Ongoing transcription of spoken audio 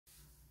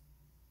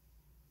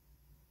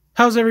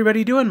How's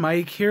everybody doing?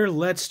 Mike here.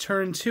 Let's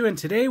turn to, and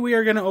today we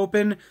are going to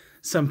open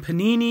some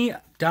Panini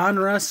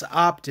Donruss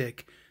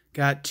Optic.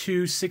 Got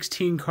two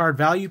 16-card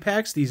value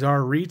packs. These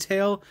are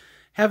retail.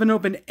 Haven't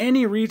opened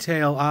any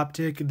retail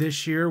Optic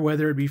this year,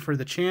 whether it be for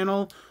the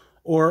channel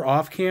or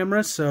off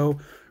camera, so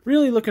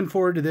really looking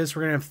forward to this.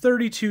 We're going to have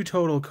 32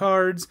 total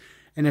cards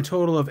and a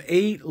total of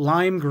 8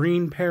 lime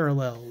green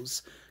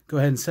parallels. Go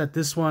ahead and set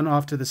this one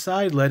off to the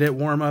side. Let it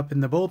warm up in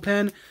the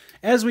bullpen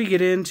as we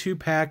get into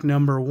pack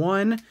number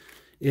 1.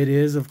 It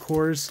is, of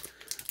course,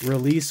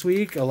 release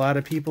week. A lot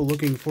of people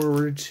looking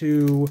forward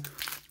to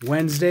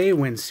Wednesday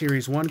when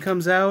Series 1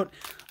 comes out.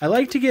 I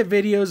like to get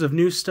videos of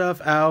new stuff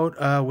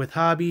out with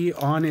Hobby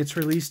on its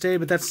release day,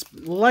 but that's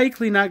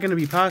likely not going to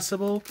be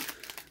possible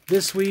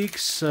this week.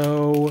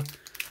 So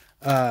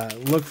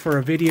look for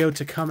a video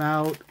to come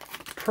out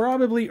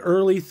probably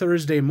early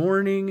Thursday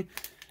morning.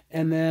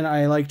 And then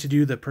I like to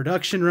do the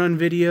production run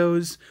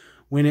videos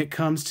when it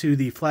comes to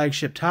the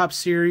flagship top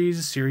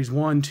series, Series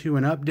 1, 2,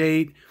 and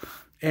Update.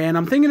 And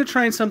I'm thinking of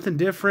trying something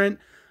different.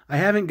 I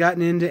haven't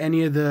gotten into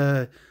any of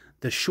the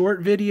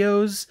short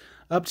videos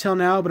up till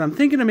now, but I'm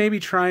thinking of maybe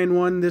trying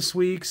one this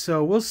week,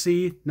 so we'll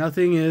see.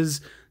 Nothing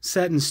is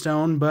set in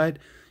stone, but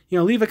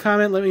leave a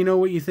comment, let me know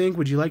what you think.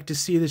 Would you like to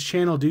see this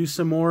channel do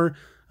some more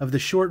of the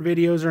short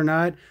videos or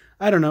not?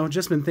 I don't know,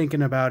 just been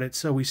thinking about it.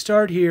 So we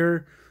start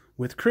here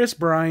with Kris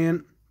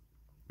Bryant,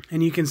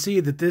 and you can see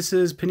that this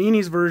is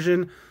Panini's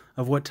version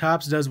of what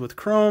Topps does with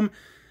Chrome.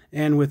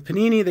 And with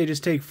Panini, they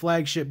just take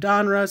flagship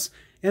Donruss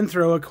and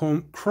throw a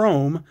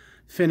chrome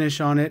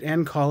finish on it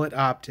and call it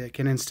Optic.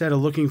 And instead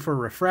of looking for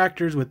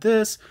refractors with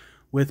this,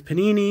 with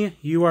Panini,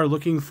 you are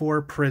looking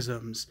for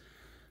prisms.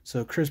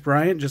 So Kris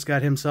Bryant just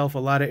got himself a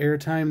lot of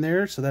airtime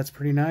there, so that's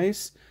pretty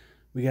nice.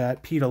 We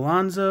got Pete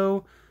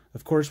Alonso.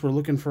 Of course, we're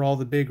looking for all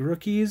the big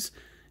rookies.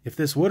 If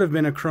this would have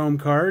been a chrome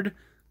card,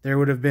 there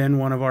would have been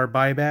one of our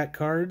buyback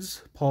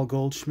cards, Paul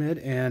Goldschmidt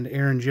and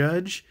Aaron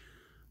Judge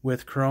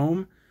with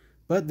chrome.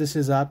 But this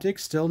is Optic,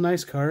 still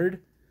nice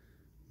card.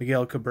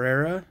 Miguel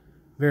Cabrera,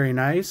 very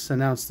nice.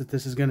 Announced that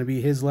this is going to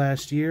be his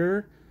last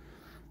year.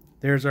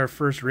 There's our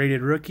first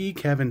rated rookie,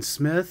 Kevin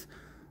Smith.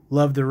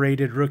 Love the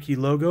rated rookie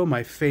logo,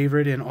 my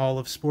favorite in all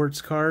of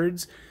sports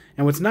cards.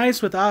 And what's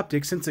nice with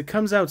Optic, since it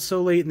comes out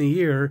so late in the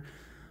year,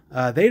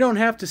 they don't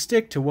have to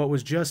stick to what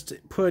was just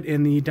put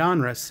in the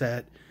Donruss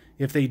set.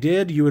 If they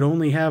did, you would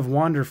only have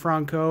Wander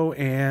Franco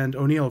and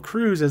O'Neal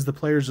Cruz as the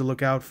players to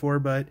look out for,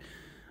 but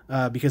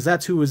because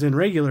that's who was in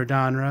regular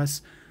Donruss.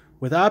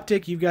 With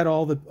Optic, you've got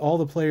all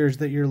the players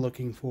that you're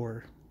looking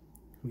for.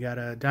 We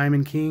got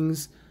Diamond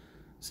Kings,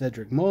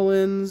 Cedric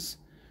Mullins,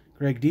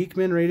 Greg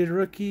Deichmann, rated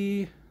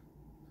rookie.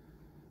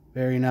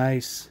 Very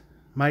nice.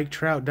 Mike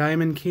Trout,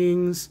 Diamond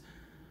Kings.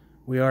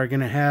 We are going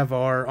to have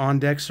our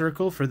on-deck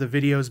circle for the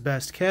video's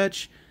best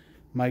catch.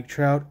 Mike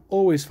Trout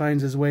always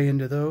finds his way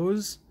into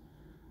those.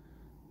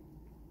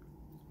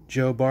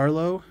 Joe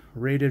Barlow,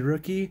 rated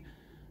rookie.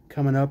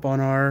 Coming up on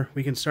our,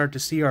 we can start to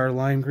see our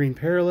lime green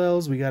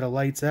parallels. We got a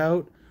lights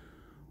out.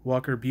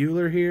 Walker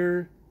Buehler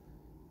here.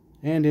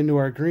 And into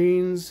our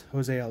greens,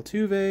 Jose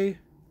Altuve.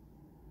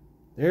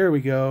 There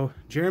we go.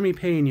 Jeremy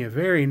Pena,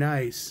 very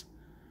nice.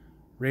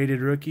 Rated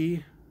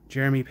rookie,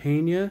 Jeremy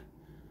Pena.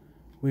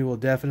 We will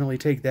definitely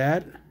take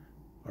that.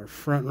 Our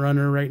front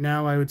runner right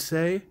now, I would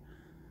say.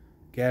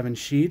 Gavin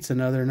Sheets,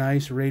 another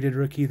nice rated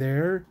rookie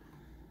there.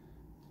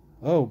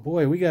 Oh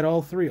boy, we got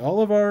all three.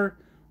 All of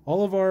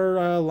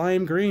our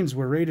lime greens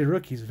were rated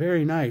rookies.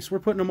 Very nice. We're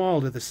putting them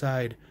all to the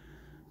side.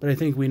 But I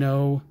think we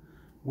know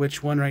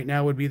which one right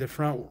now would be the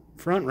front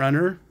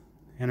runner.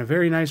 And a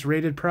very nice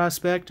rated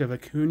prospect of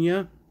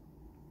Acuna.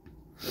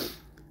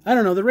 I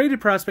don't know. The rated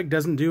prospect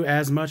doesn't do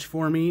as much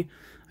for me.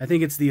 I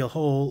think it's the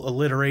whole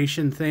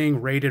alliteration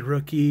thing. Rated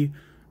rookie,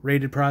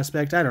 rated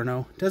prospect. I don't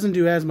know. Doesn't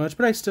do as much,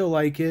 but I still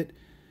like it.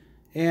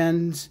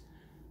 And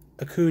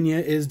Acuna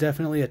is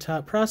definitely a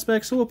top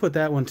prospect, so we'll put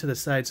that one to the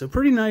side. So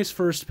pretty nice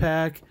first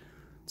pack.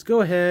 Let's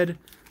go ahead,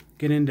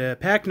 get into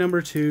pack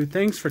number 2.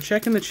 Thanks for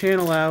checking the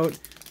channel out.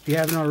 If you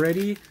haven't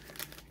already,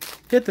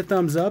 hit the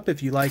thumbs up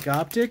if you like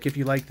Optic, if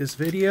you like this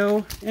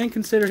video, and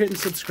consider hitting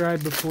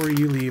subscribe before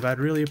you leave. I'd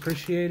really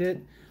appreciate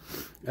it.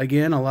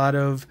 Again, a lot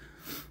of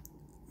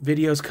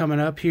videos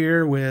coming up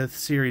here with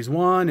Series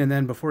 1, and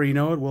then before you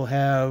know it, we'll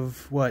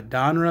have,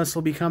 Donruss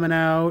will be coming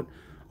out,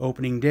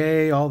 opening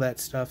day, all that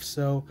stuff.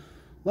 So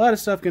a lot of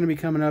stuff going to be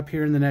coming up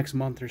here in the next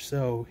month or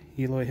so.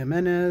 Eloy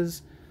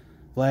Jimenez,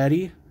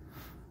 Vladdy,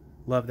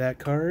 love that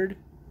card.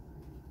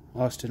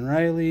 Austin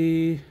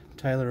Riley,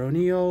 Tyler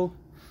O'Neill,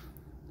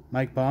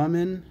 Mike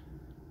Baumann,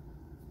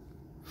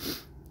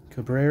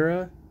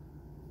 Cabrera,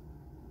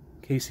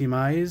 Casey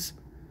Mize,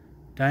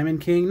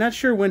 Diamond King. Not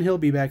sure when he'll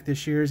be back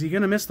this year. Is he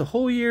going to miss the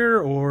whole year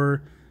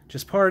or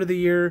just part of the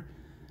year?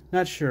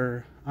 Not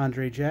sure.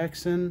 Andre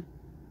Jackson,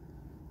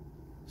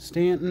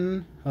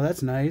 Stanton. Oh,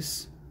 that's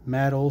nice.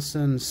 Matt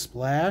Olson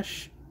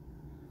Splash.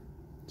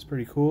 It's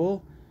pretty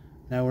cool.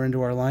 Now we're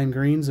into our lime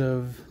greens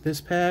of this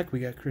pack.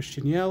 We got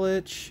Christian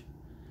Yelich.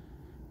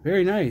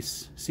 Very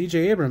nice.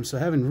 C.J. Abrams. So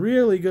having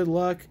really good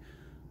luck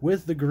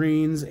with the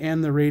greens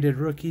and the rated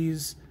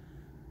rookies.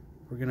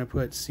 We're going to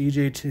put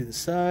CJ to the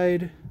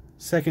side.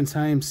 Second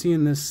time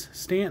seeing this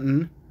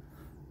Stanton.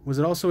 Was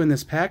it also in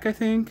this pack, I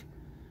think?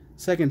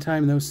 Second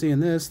time, though, seeing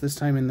this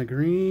time in the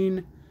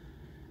green.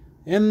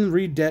 And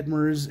Reed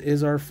Detmers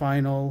is our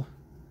final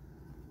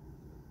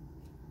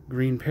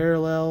green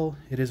parallel.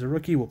 It is a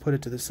rookie. We'll put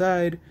it to the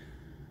side.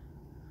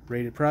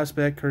 Rated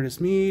prospect,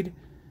 Curtis Mead.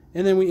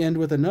 And then we end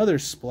with another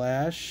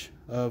splash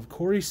of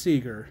Corey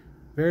Seager.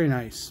 Very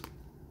nice.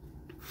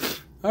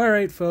 All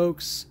right,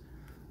 folks.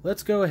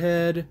 Let's go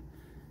ahead.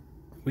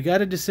 We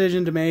got a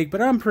decision to make,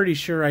 but I'm pretty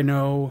sure I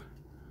know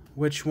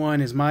which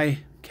one is my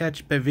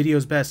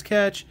video's best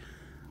catch.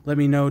 Let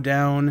me know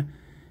down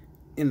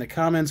in the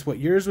comments what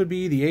yours would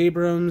be. The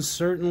Abrams,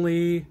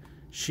 certainly.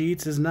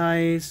 Sheets is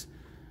nice.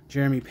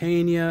 Jeremy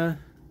Pena.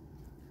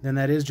 Then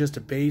that is just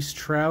a base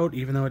Trout,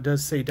 even though it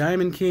does say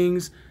Diamond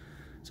Kings.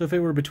 So if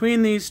it were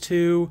between these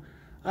two,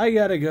 I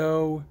gotta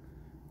go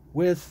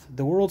with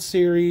the World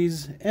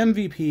Series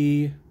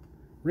MVP,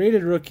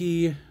 rated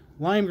rookie,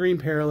 lime green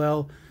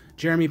parallel,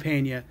 Jeremy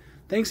Pena.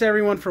 Thanks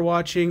everyone for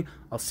watching.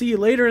 I'll see you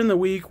later in the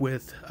week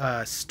with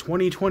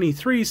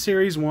 2023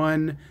 Series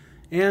 1,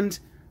 and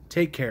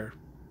take care.